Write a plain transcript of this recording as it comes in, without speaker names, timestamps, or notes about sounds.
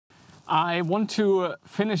I want to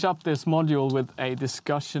finish up this module with a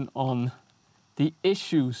discussion on the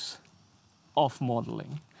issues of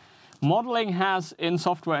modeling. Modeling has, in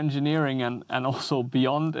software engineering and also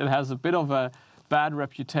beyond, it has a bit of a bad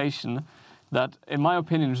reputation that, in my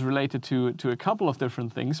opinion, is related to a couple of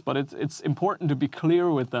different things, but it's important to be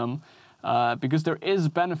clear with them because there is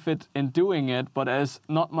benefit in doing it, but there's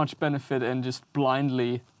not much benefit in just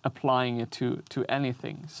blindly applying it to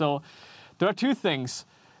anything. So there are two things.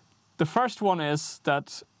 The first one is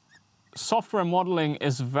that software modeling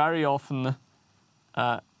is very often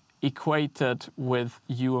equated with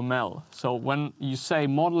UML. So when you say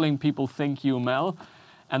modeling, people think UML,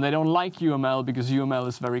 and they don't like UML because UML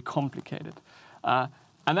is very complicated. And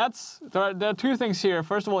there are two things here.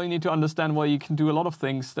 First of all, you need to understand, well, you can do a lot of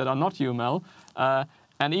things that are not UML.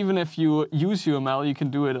 And even if you use UML, you can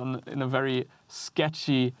do it in a very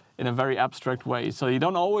sketchy, in a very abstract way. So you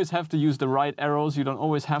don't always have to use the right arrows. You don't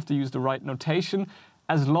always have to use the right notation,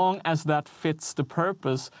 as long as that fits the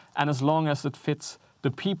purpose and as long as it fits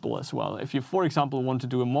the people as well. If you, for example, want to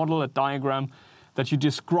do a model, a diagram that you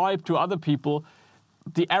describe to other people,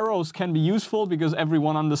 the arrows can be useful because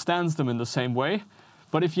everyone understands them in the same way.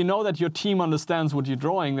 But if you know that your team understands what you're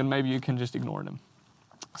drawing, then maybe you can just ignore them.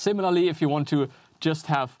 Similarly, if you want to just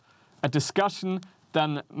have a discussion,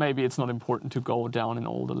 then maybe it's not important to go down in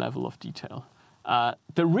all the level of detail.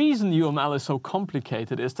 The reason UML is so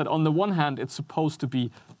complicated is that on the one hand, it's supposed to be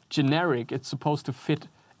generic. It's supposed to fit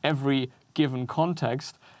every given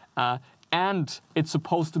context. And it's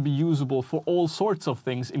supposed to be usable for all sorts of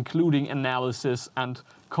things, including analysis and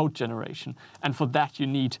code generation. And for that, you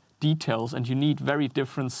need details, and you need very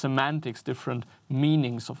different semantics, different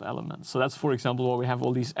meanings of elements. So that's, for example, why we have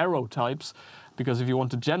all these arrow types, because if you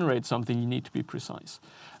want to generate something, you need to be precise.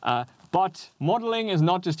 But modeling is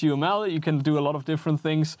not just UML. You can do a lot of different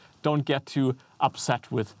things. Don't get too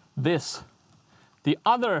upset with this. The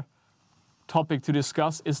other topic to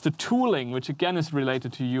discuss is the tooling, which again is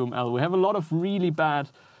related to UML. We have a lot of really bad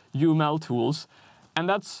UML tools, and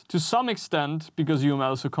that's to some extent because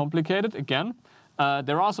UML is so complicated. Again,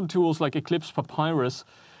 there are some tools like Eclipse Papyrus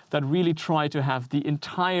that really try to have the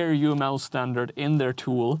entire UML standard in their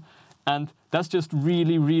tool, and that's just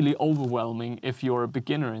really, really overwhelming if you're a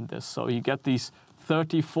beginner in this. So you get these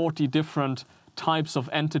 30, 40 different types of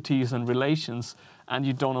entities and relations, and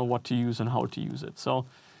you don't know what to use and how to use it. So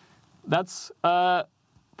that's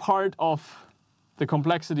part of the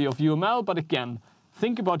complexity of UML, but again,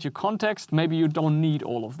 think about your context. Maybe you don't need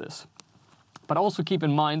all of this. But also keep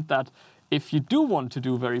in mind that if you do want to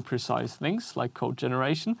do very precise things like code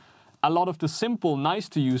generation, a lot of the simple,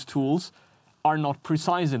 nice-to-use tools are not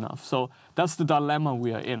precise enough. So that's the dilemma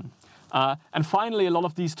we are in. And finally, a lot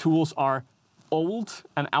of these tools are old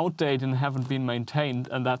and outdated and haven't been maintained,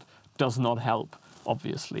 and that does not help,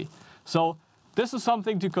 obviously. So this is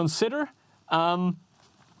something to consider. And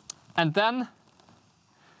then,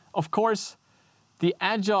 of course, the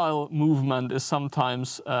agile movement is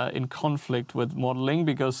sometimes in conflict with modeling,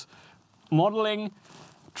 because modeling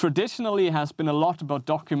traditionally has been a lot about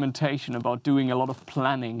documentation, about doing a lot of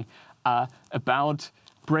planning, about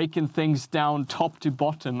breaking things down top to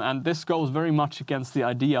bottom. And this goes very much against the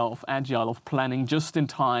idea of agile, of planning just in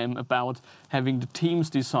time, about having the teams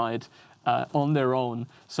decide on their own.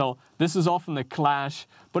 So this is often a clash,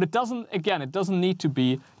 but it doesn't need to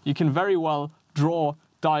be. You can very well draw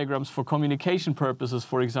diagrams for communication purposes,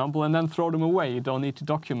 for example, and then throw them away. You don't need to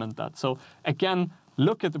document that. So again,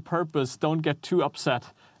 look at the purpose. Don't get too upset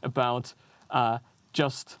about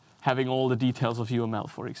just having all the details of UML,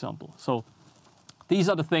 for example. So these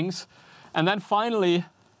are the things. And then finally,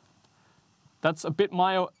 that's a bit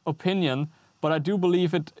my opinion, but I do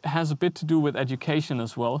believe it has a bit to do with education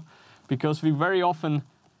as well, because we very often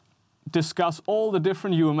discuss all the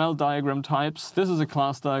different UML diagram types. This is a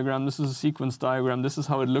class diagram, this is a sequence diagram, this is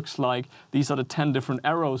how it looks like, these are the 10 different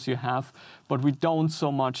arrows you have, but we don't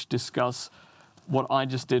so much discuss what I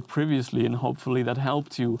just did previously, and hopefully that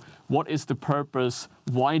helped you. What is the purpose?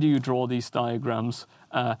 Why do you draw these diagrams?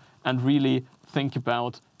 And really think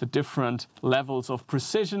about the different levels of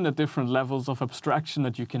precision, the different levels of abstraction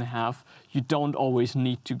that you can have. You don't always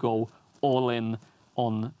need to go all in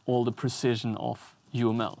on all the precision of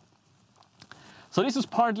UML. So this is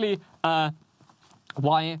partly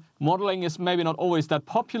why modeling is maybe not always that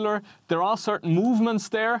popular. There are certain movements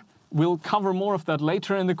there. We'll cover more of that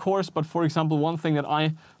later in the course, but for example, one thing that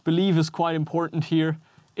I believe is quite important here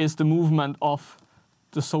is the movement of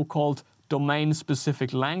the so-called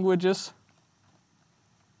domain-specific languages.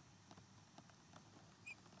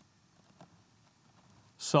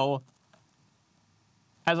 So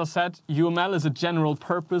as I said, UML is a general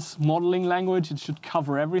purpose modeling language. It should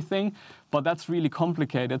cover everything, but that's really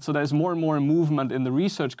complicated. So there's more and more movement in the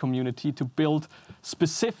research community to build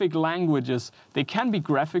specific languages. They can be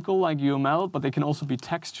graphical like UML, but they can also be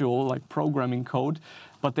textual like programming code.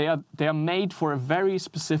 But they are made for a very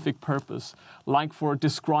specific purpose, like for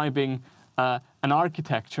describing an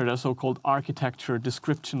architecture, the so-called architecture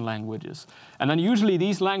description languages. And then usually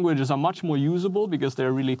these languages are much more usable because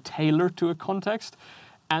they're really tailored to a context,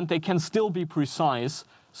 and they can still be precise.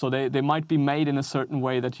 So they might be made in a certain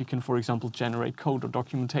way that you can, for example, generate code or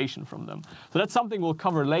documentation from them. So that's something we'll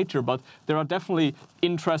cover later, but there are definitely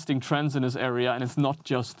interesting trends in this area, and it's not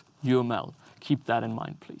just UML. Keep that in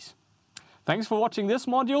mind, please. Thanks for watching this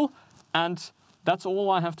module, and that's all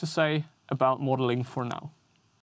I have to say about modeling for now.